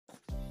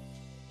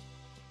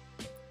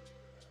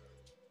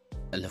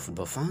Hello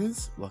football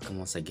fans, welcome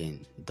once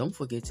again. Don't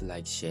forget to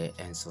like, share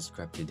and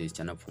subscribe to this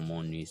channel for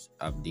more news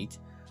updates.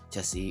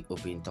 Chelsea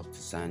open talk to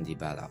sign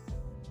Dybala.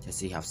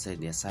 Chelsea have set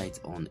their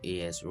sights on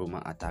AS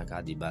Roma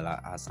attacker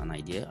Dybala as an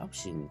ideal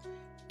option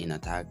in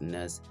attack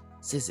next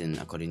season,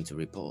 according to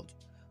report.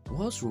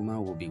 Whilst Roma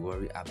will be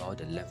worried about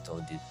the length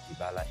of the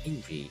Dybala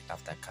injury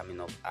after coming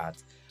up at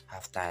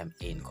halftime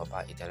in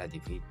Coppa Italia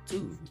defeat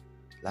to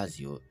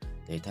Lazio,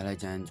 the Italian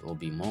giant will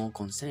be more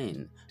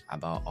concerned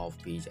about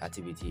off-pitch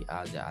activity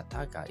as the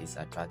attacker is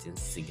attracting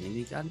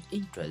significant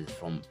interest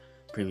from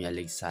Premier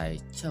League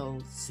side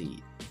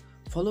Chelsea.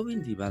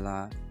 Following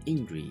Dybala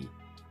injury,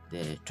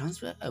 the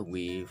transfer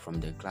away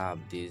from the club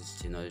this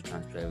January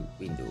transfer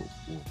window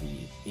will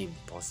be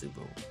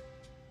impossible.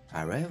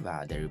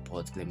 However, the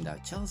report claimed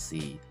that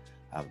Chelsea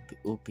have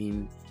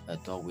opened a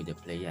talk with the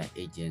player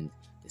agent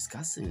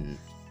discussing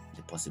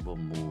the possible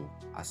move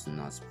as soon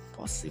as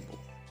possible.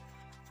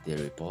 The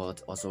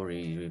report also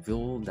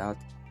revealed that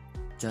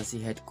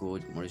Chelsea head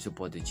coach Mauricio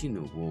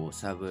Pochettino will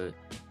have a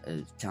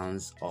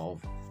chance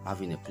of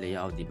having a player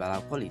of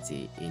Dybala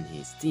quality in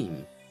his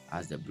team,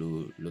 as the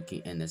Blue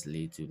looking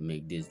earnestly to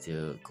make this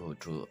deal go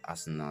through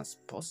as soon as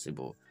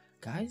possible.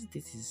 Guys,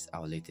 this is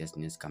our latest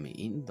news coming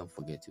in. Don't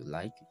forget to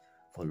like,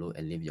 follow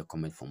and leave your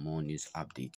comment for more news updates.